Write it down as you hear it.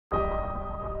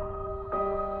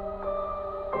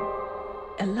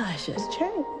Elijah's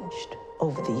changed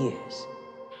over the years.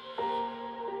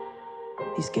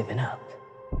 He's given up.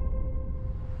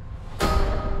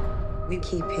 We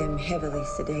keep him heavily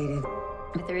sedated.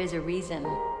 But there is a reason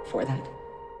for that.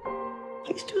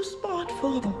 He's too smart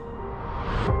for them.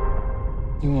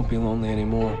 You won't be lonely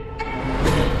anymore.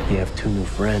 You have 2 new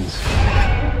friends.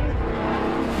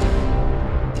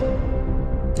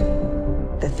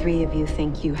 The 3 of you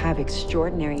think you have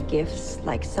extraordinary gifts,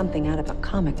 like something out of a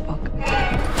comic book.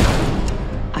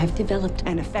 I've developed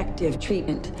an effective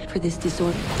treatment for this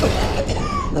disorder.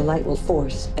 The light will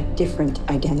force a different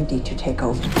identity to take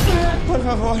over. Por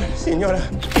favor, señora.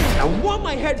 I want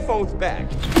my headphones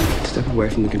back. Step away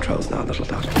from the controls now, little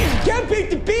doctor. Can't beat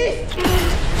the beast!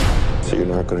 So you're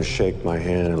not going to shake my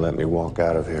hand and let me walk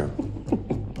out of here?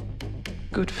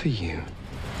 Good for you.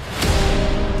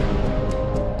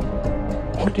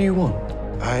 What do you want?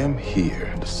 I am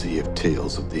here to see if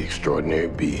tales of the extraordinary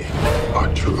being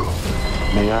are true.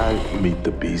 May I meet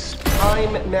the beast?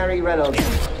 I'm Mary Reynolds.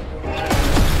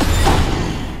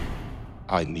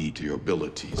 I need your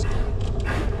abilities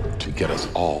to get us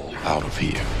all out of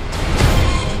here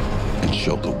and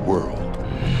show the world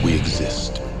we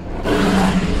exist.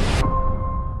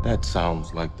 That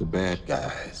sounds like the bad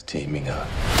guys teaming up.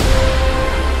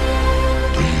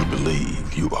 Do you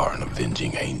believe you are an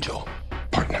avenging angel,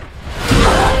 partner?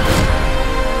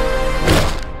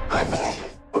 I believe.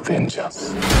 Avenge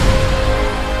us.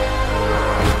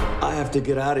 I have to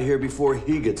get out of here before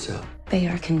he gets out. They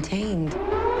are contained.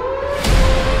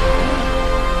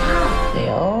 They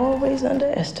always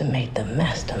underestimate the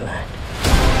mastermind.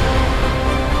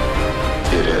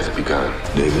 It has begun,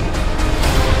 David.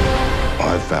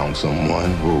 I found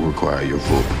someone who will require your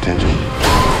full potential.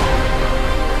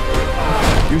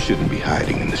 You shouldn't be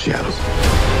hiding in the shadows.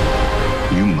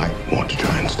 You might want to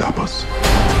try and stop us.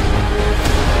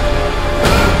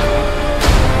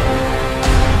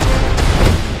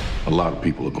 A lot of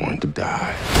people are going to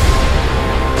die.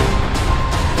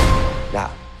 Now,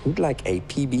 who'd like a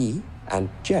PB and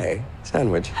J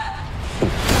sandwich?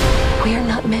 We're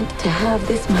not meant to have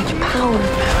this much power.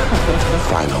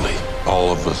 Finally,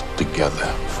 all of us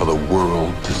together for the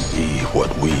world to see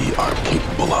what we are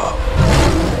capable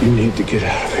of. You need to get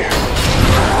out of here.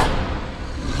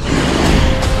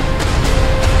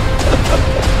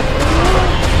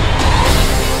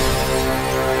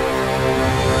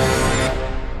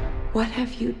 What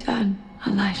have you done,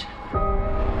 Elijah?